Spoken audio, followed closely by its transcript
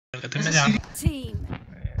मैं जा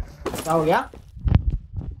क्या हो गया?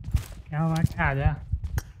 क्या हुआ? क्या आ जा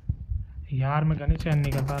यार, मैं गन चेंज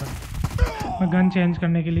नहीं कर पा रहा। मैं गन चेंज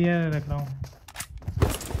करने के लिए रख रहा हूँ।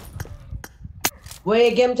 वो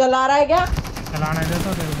एक गेम चला रहा है क्या? चलाने दे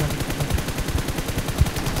तो तेरे को।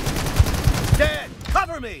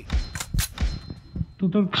 तू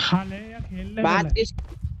तो खा ले या खेल ले। बात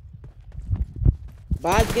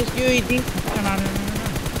किसकी हुई थी? चला रहे हैं ना।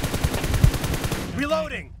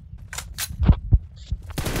 Reloading.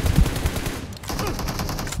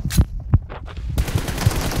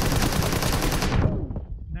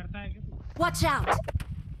 डरता है क्या तू? Watch out.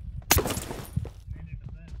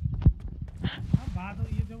 बात हो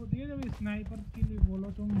ये जब होती है, जब स्नाइपर के लिए बोलो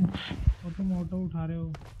तुम और तुम ऑटो उठा रहे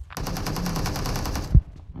हो।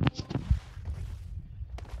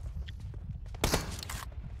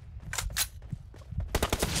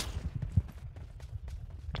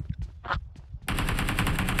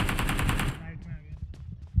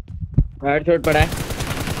 हेडशॉट पड़ा है।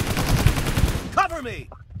 Cover me.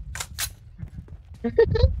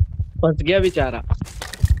 फंस गया बेचारा।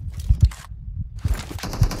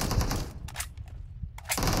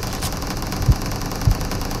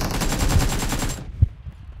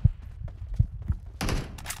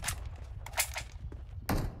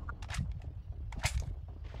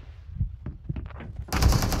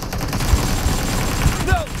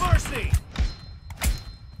 No mercy.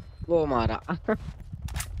 वो मारा।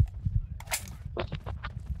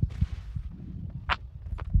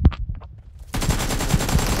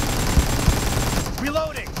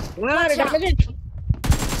 Reloading.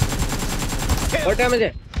 और डैमेज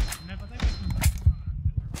है। मैं पता है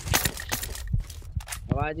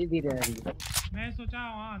आवाज ही धीरे आ रही है। मैं सोचा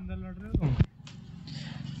वहाँ अंदर लड़ रहे हो तुम।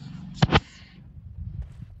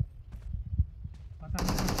 पता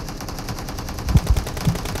नहीं।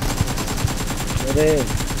 अरे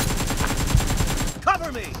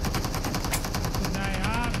Cover me. सोचा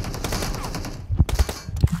यार।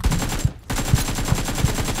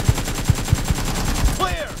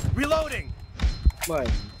 Clear. Reloading. भाई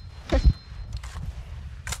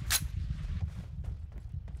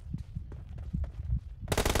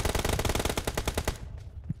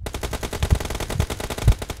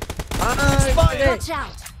Watch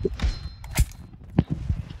out.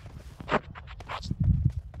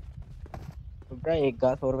 एक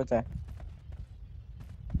घास और बचा है।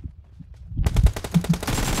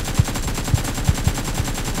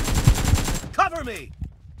 Cover me.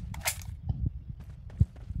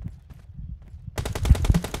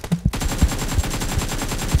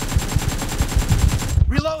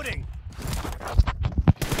 Reloading.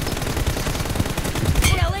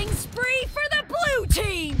 Killing spree for the blue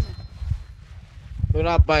team.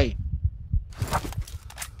 पूरा भाई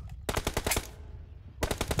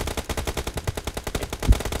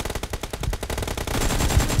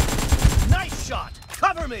Nice shot.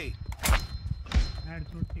 Cover me.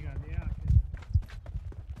 Headshot दिखा दिया आके।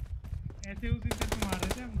 ऐसे उसी से तो मार रहे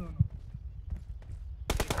थे हम दोनों।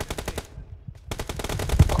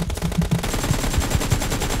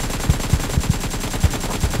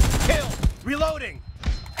 Kill. Reloading.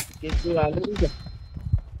 किसकी वाली है? मुझे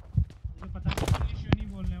पता नहीं क्यों नहीं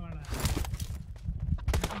बोलने वाला है।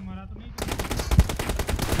 लेकिन मरा तो नहीं था।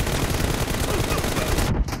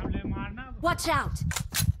 अब ले मारना। Watch out.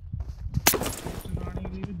 चुनाने के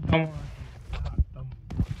लिए भी दम होना चाहिए। दम।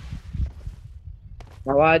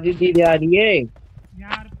 आवाज ही धीरे आ रही है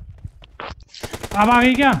यार अब आ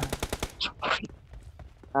गई क्या?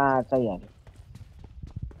 हाँ सही आ रही।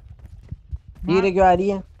 धीरे क्यों आ रही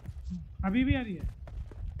है? अभी भी आ रही है?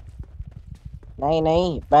 नहीं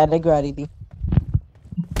नहीं पहले क्यों आ रही थी?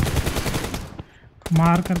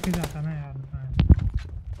 मार करके जाता ना यार।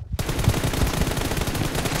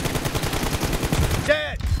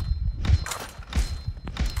 Dead.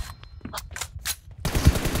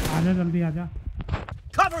 आजा जल्दी आजा।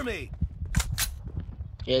 Cover me.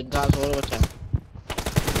 एक घास और बचा है।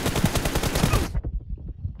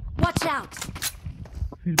 Watch out.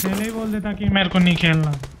 फिर पहले ही बोल देता कि मेरे को नहीं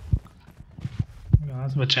खेलना।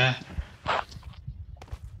 घास बचा है।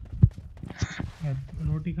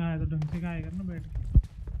 रोटी खाया तो ढंग से खाएगा ना बैठ के।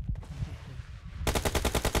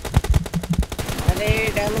 अरे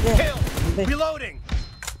डैमेज है। Kill. Reloading.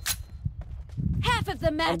 Half of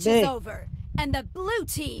the match is over, and the blue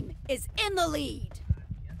team is in the lead.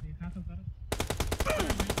 देखा तो कर।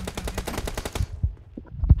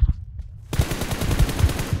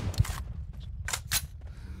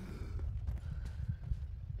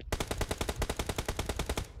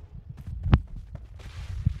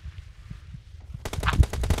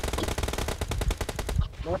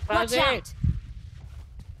 Watch out.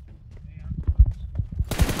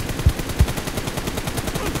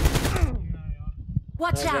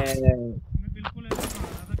 Watch out! अरे मैं बिल्कुल ऐसे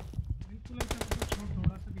मार रहा था, बिल्कुल ऐसे मतलब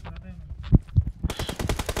थोड़ा सा दिख रहा था हमें।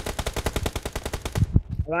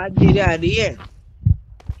 आवाज धीरे आ रही है।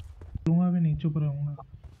 दूंगा भी नहीं, चुप रहूंगा।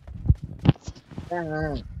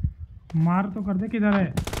 हाँ मार तो कर दे, किधर है?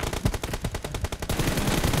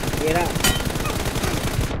 मेरा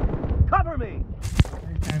Cover me.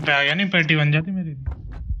 टाइम पे आ गया, नहीं पेटी बन जाती मेरी।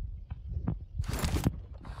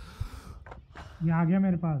 ये आ गया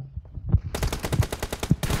मेरे पास।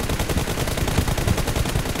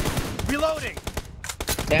 Reloading.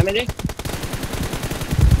 डैमेज है।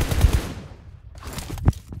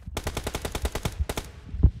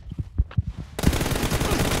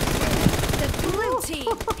 The blue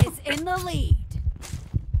team is in the lead.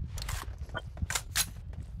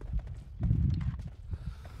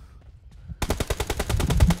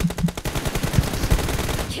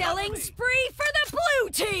 Killing spree for the blue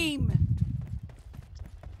team.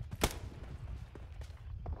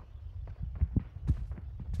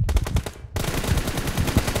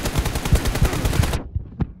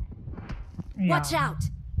 Watch out!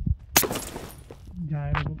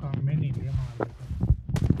 जायरे को काम में नहीं लिया, मार देता।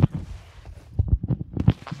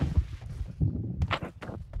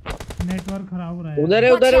 नेटवर्क खराब हो रहा है। उधर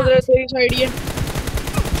है उधर है उधर है, तेरी साइड ही है।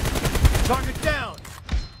 Target down.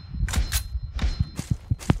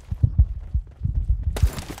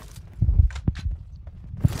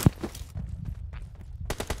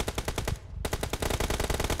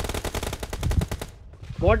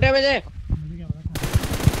 बहुत डैमेज है। मुझे क्या पता।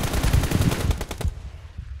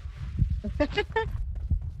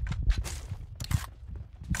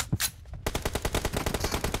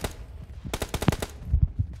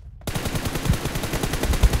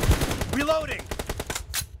 Reloading.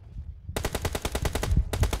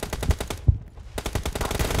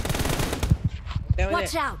 डैमेज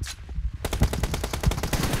Watch है। out!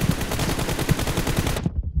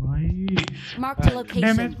 भाई Mark the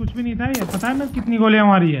डैमेज location. कुछ भी नहीं था। ये पता है मैं कितनी गोलियां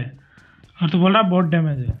मारी है, और तू बोल रहा बहुत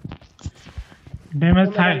डैमेज है। डैमेज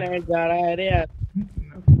था। मेरा नेट जा रहा है। अरे यार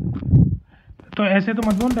तो ऐसे तो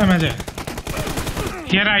मत बोल डैमेज है।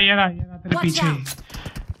 ये रहा तेरे Watch पीछे ही। out!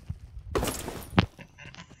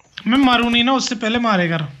 मैं मारू नहीं ना, उससे पहले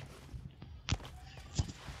मारेगा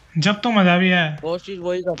जब तो मजा भी है। कोशिश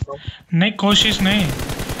वही करता हूँ। नहीं कोशिश नहीं,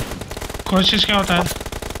 कोशिश क्या होता है?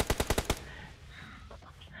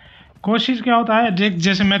 कोशिश क्या होता है? देख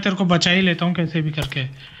जैसे मैं तेरे को बचा ही लेता हूँ कैसे भी करके।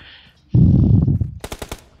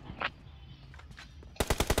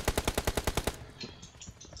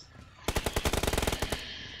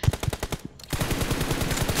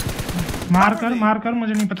 मार कर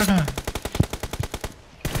मुझे नहीं पता कहाँ।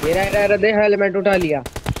 मेरा दे हेलमेट उठा लिया।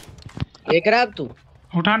 एक रात तू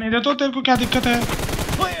उठा नहीं दे तो तेरे को क्या दिक्कत है?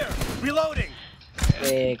 Clear. Reloading.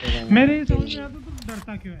 एक मेरे ही समझ में आता तू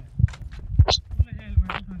डरता क्यों है? बोले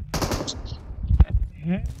हेलमेट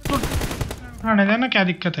तो उठाने देना, क्या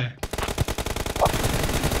दिक्कत है?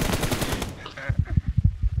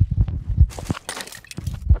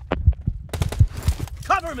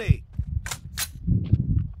 Cover me.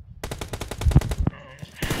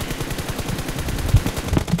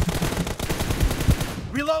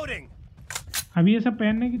 Reloading. अभी ये सब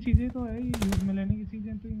पहनने की चीजें तो है, यूज में लेने की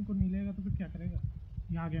चीजें, तो इनको नहीं लेगा तो फिर क्या करेगा?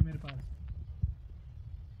 ये आ गया मेरे पास।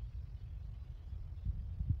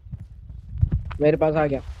 मेरे पास आ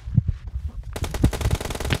गया।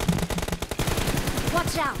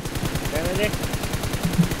 Watch out! डैमेज है।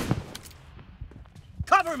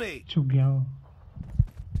 Cover me. चुप गया वो।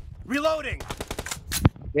 Reloading.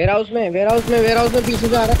 वेयरहाउस में पीछे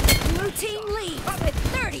जा रहा है। Blue team leads with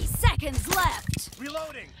 30 seconds left.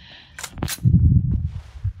 Reloading.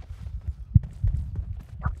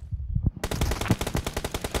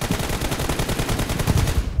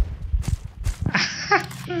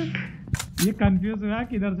 ये कंफ्यूज हुआ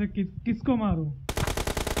किधर से किसको मारूं।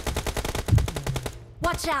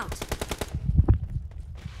 Watch out!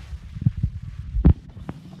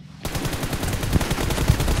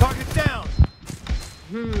 Target down.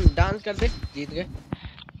 Dance कर दे, जीत गए।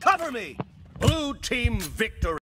 Cover me. Blue team victory.